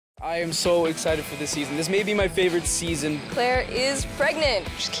I am so excited for this season. This may be my favorite season. Claire is pregnant.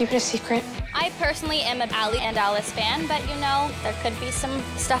 Just keep it a secret. I personally am an Allie and Alice fan, but you know, there could be some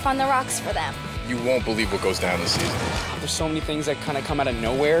stuff on the rocks for them. You won't believe what goes down this season. There's so many things that kind of come out of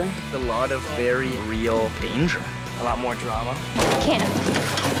nowhere. A lot of very real danger. A lot more drama. Can't.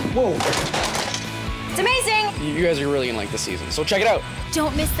 Whoa. It's amazing! You guys are really gonna like this season, so check it out.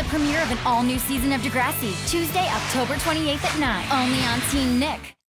 Don't miss the premiere of an all-new season of Degrassi, Tuesday, October 28th at 9, only on Teen Nick.